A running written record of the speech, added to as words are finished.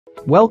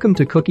Welcome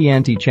to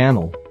CookyAunty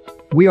channel.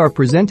 We are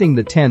presenting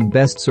the 10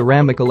 best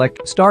ceramic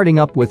starting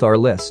up with our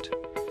list.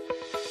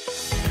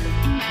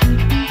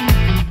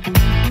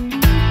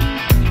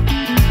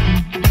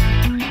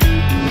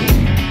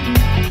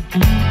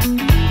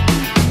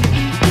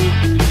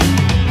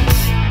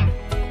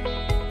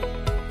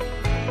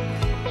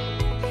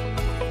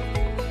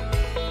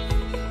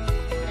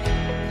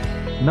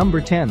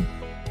 Number 10.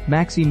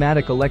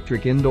 Maxi-Matic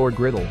Electric Indoor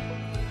Griddle.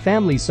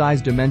 Family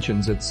size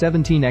dimensions at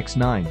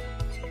 17x9.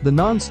 The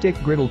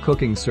non-stick griddle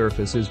cooking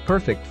surface is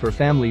perfect for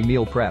family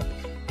meal prep.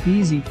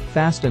 Easy,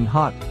 fast and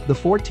hot, the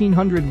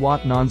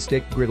 1400-watt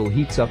non-stick griddle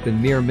heats up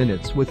in mere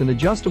minutes with an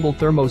adjustable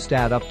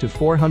thermostat up to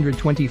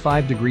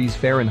 425 degrees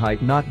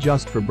Fahrenheit, not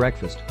just for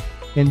breakfast.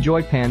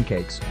 Enjoy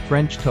pancakes,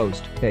 French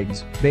toast,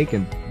 eggs,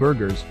 bacon,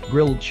 burgers,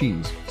 grilled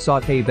cheese,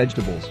 sauté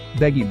vegetables,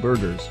 veggie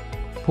burgers.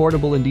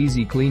 Portable and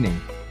easy cleaning.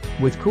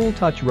 With cool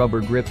touch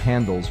rubber grip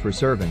handles for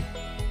serving.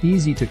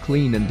 Easy to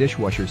clean and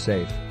dishwasher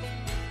safe.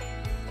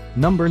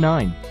 Number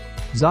 9.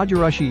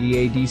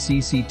 Zhajirushi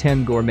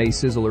EADCC10 Gourmet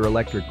Sizzler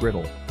Electric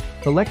Griddle.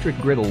 Electric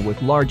griddle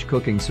with large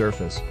cooking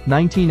surface,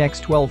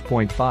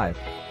 19x12.5.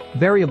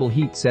 Variable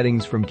heat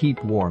settings from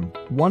keep warm,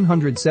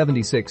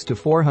 176 to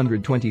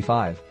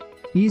 425.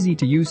 Easy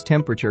to use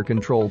temperature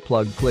control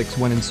plug clicks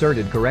when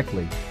inserted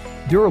correctly.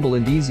 Durable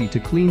and easy to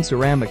clean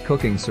ceramic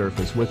cooking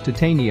surface with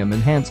titanium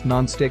enhanced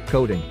non-stick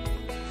coating.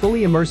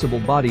 Fully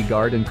immersible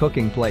bodyguard and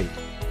cooking plate.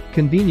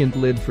 Convenient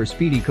lid for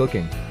speedy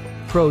cooking.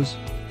 Pros: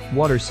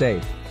 water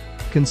safe.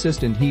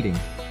 Consistent heating.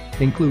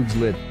 Includes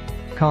lid.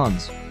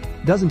 Cons: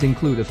 doesn't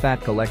include a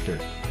fat collector.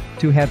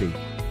 Too heavy.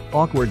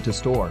 Awkward to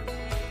store.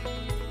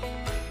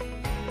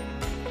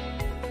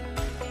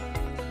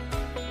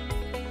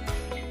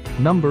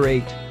 Number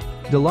 8.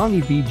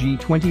 DeLonghi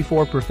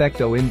BG24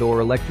 Perfecto Indoor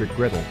Electric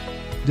Griddle.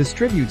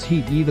 Distributes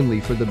heat evenly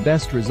for the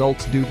best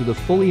results due to the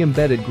fully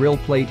embedded grill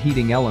plate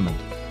heating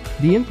element.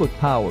 The input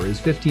power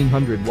is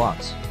 1500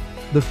 watts.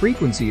 The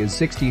frequency is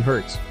 60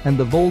 Hz, and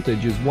the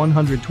voltage is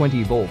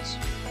 120 volts.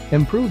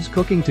 Improves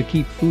cooking to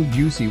keep food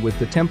juicy with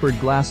the tempered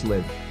glass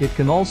lid. It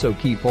can also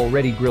keep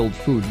already grilled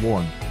food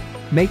warm.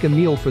 Make a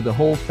meal for the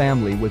whole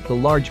family with the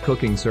large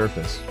cooking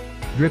surface.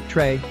 Drip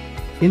tray.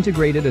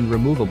 Integrated and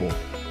removable.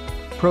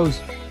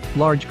 Pros: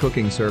 large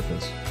cooking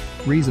surface.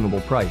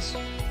 Reasonable price.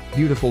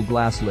 Beautiful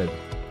glass lid.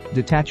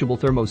 Detachable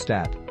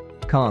thermostat.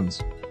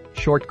 Cons: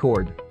 short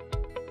cord.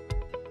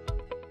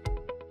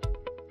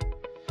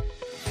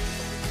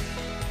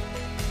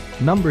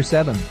 Number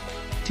 7.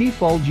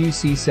 Tefal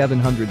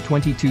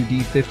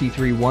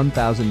GC722D53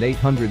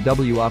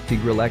 1800W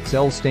OptiGrill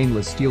XL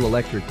Stainless Steel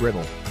Electric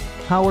Griddle.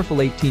 Powerful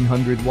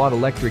 1800-watt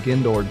electric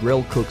indoor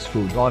grill cooks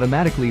food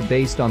automatically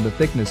based on the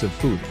thickness of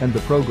food and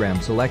the program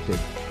selected.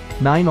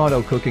 9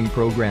 auto cooking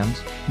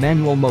programs,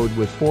 manual mode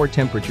with 4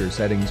 temperature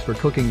settings for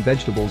cooking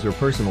vegetables or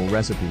personal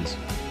recipes.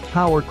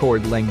 Power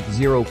cord length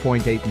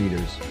 0.8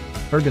 meters.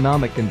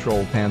 Ergonomic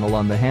control panel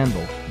on the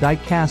handle,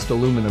 die-cast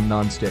aluminum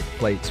non-stick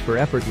plates for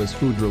effortless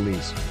food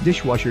release,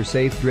 dishwasher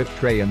safe drip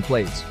tray and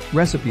plates,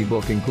 recipe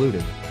book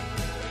included.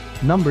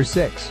 Number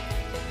 6.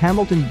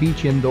 Hamilton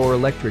Beach Indoor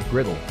Electric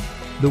Griddle.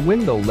 The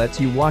window lets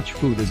you watch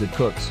food as it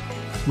cooks.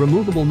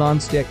 Removable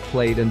non-stick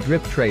plate and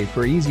drip tray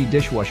for easy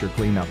dishwasher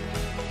cleanup.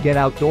 Get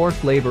outdoor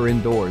flavor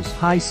indoors,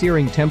 high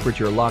searing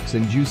temperature locks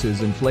in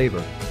juices and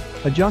flavor.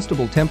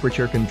 Adjustable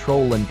temperature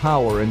control and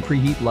power and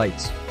preheat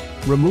lights.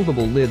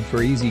 Removable lid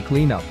for easy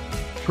cleanup.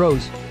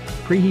 Pros: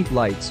 preheat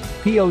lights,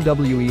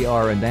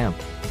 POWER and amp.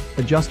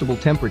 Adjustable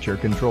temperature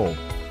control.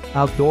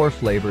 Outdoor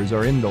flavors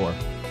are indoor.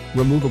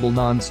 Removable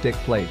non-stick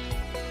plate.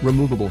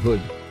 Removable hood.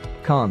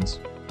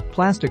 Cons: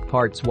 plastic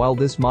parts. While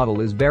this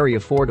model is very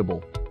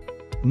affordable.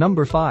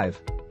 Number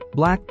 5.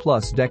 Black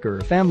Plus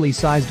Decker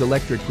Family-Sized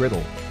Electric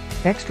Griddle.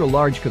 Extra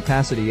large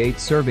capacity 8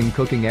 serving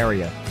cooking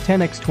area,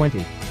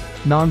 10x20.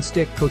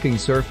 Non-stick cooking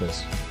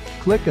surface.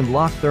 Click and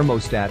lock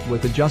thermostat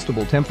with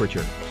adjustable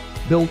temperature.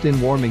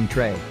 Built-in warming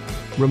tray.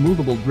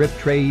 Removable grip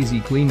tray, easy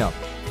cleanup.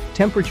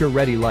 Temperature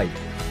ready light.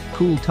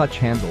 Cool touch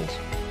handles.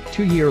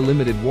 2-year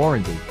limited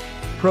warranty.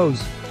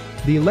 Pros: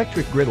 the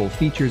electric griddle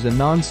features a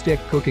non-stick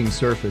cooking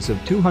surface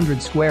of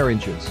 200 square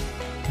inches.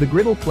 The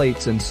griddle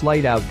plates and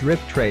slide-out drip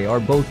tray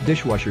are both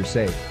dishwasher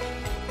safe.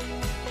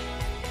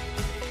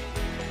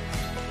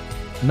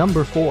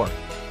 Number 4.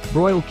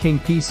 Broil King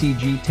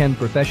PCG10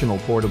 Professional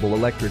Portable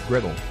Electric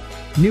Griddle.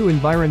 New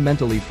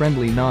environmentally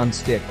friendly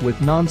non-stick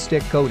with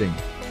non-stick coating.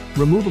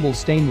 Removable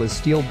stainless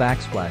steel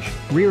backsplash,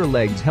 rear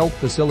legs help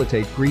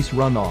facilitate grease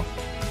runoff.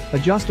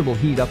 Adjustable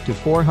heat up to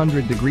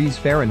 400 degrees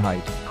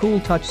Fahrenheit,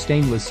 cool touch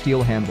stainless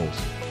steel handles.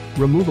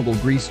 Removable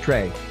grease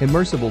tray,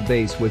 immersible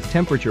base with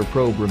temperature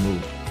probe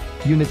removed.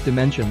 Unit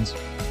dimensions: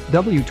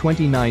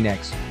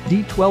 W29X,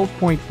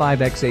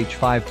 D12.5X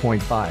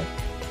H5.5.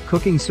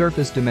 Cooking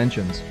surface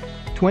dimensions: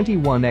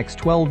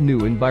 21x12. New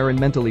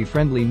environmentally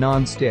friendly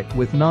non-stick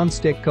with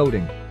non-stick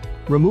coating.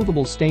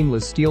 Removable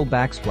stainless steel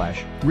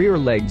backsplash, rear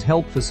legs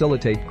help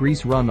facilitate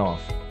grease runoff.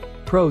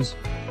 Pros: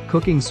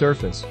 cooking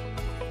surface.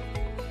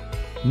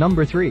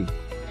 Number 3.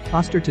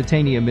 Oster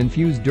Titanium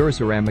Infused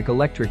Duraceramic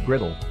Electric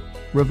Griddle.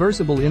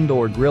 Reversible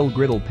indoor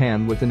griddle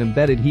pan with an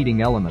embedded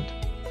heating element.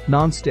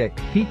 Non-stick,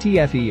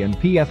 PTFE and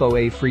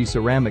PFOA-free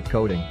ceramic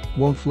coating,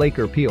 won't flake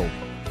or peel.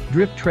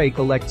 Drip tray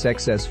collects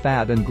excess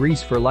fat and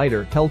grease for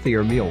lighter,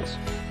 healthier meals.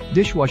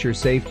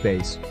 Dishwasher-safe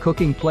base,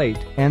 cooking plate,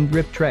 and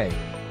drip tray.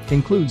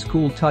 Includes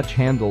cool touch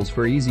handles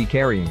for easy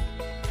carrying.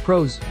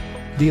 Pros: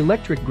 the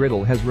electric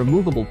griddle has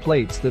removable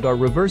plates that are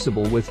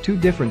reversible with 2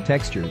 different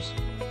textures.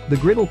 The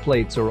griddle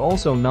plates are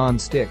also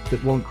non-stick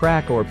that won't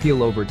crack or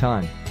peel over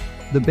time.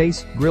 The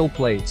base, grill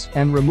plates,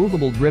 and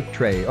removable drip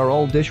tray are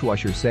all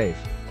dishwasher safe.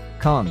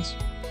 Cons: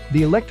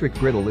 the electric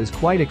griddle is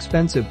quite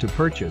expensive to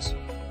purchase.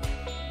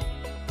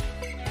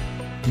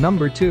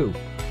 Number 2.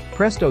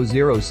 Presto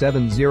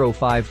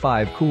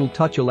 07055 Cool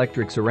Touch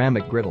Electric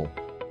Ceramic Griddle.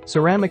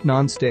 Ceramic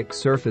non-stick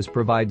surface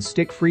provides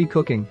stick-free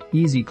cooking,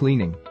 easy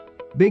cleaning.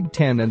 Big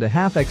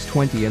 10.5 x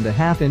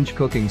 20.5 inch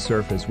cooking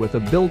surface with a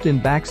built-in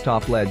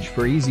backstop ledge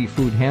for easy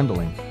food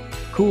handling.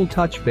 Cool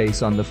touch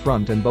base on the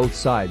front and both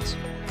sides.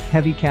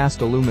 Heavy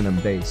cast aluminum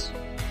base.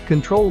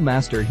 Control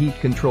Master Heat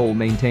Control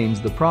maintains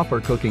the proper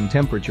cooking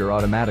temperature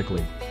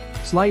automatically.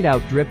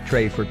 Slide-out drip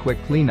tray for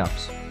quick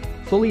cleanups.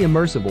 Fully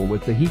immersible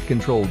with the heat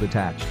control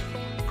detached.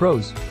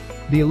 Pros: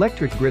 the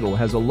electric griddle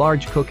has a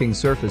large cooking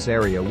surface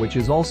area which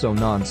is also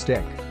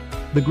non-stick.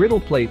 The griddle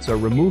plates are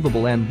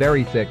removable and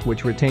very thick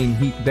which retain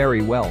heat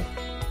very well.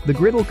 The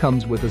griddle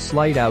comes with a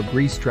slide-out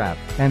grease trap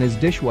and is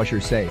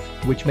dishwasher safe,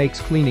 which makes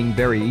cleaning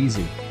very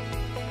easy.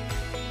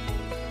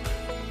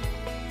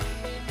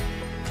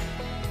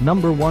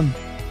 Number 1.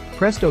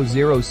 Presto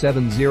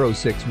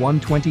 0706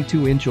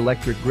 122-inch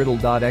electric griddle.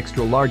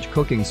 Extra large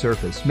cooking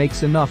surface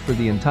makes enough for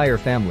the entire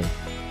family.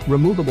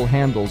 Removable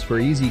handles for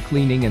easy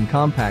cleaning and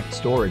compact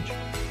storage.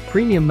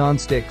 Premium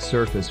non-stick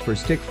surface for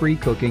stick-free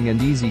cooking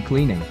and easy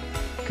cleaning.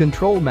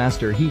 Control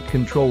Master Heat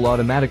Control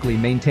automatically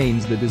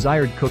maintains the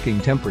desired cooking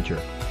temperature.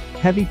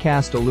 Heavy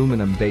cast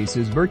aluminum base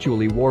is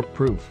virtually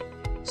warp-proof.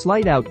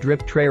 Slide-out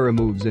drip tray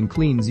removes and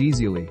cleans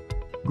easily.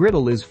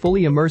 Griddle is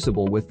fully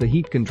immersible with the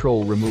heat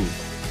control removed.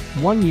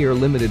 1-year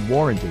limited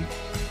warranty.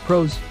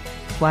 Pros: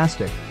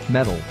 plastic,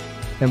 metal.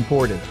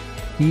 Imported.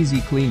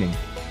 Easy cleaning.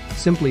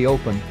 Simply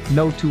open,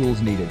 no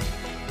tools needed.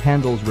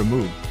 Handles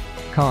removed.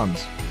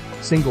 Cons: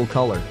 single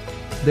color.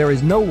 There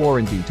is no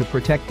warranty to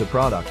protect the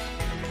product.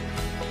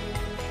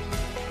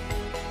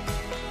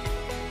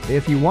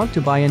 If you want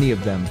to buy any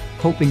of them,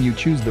 hoping you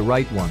choose the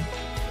right one,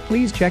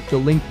 please check the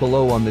link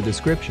below on the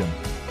description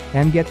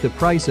and get the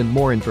price and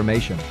more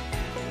information.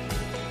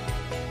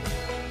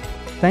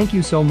 Thank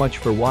you so much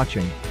for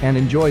watching and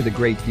enjoy the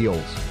great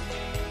deals.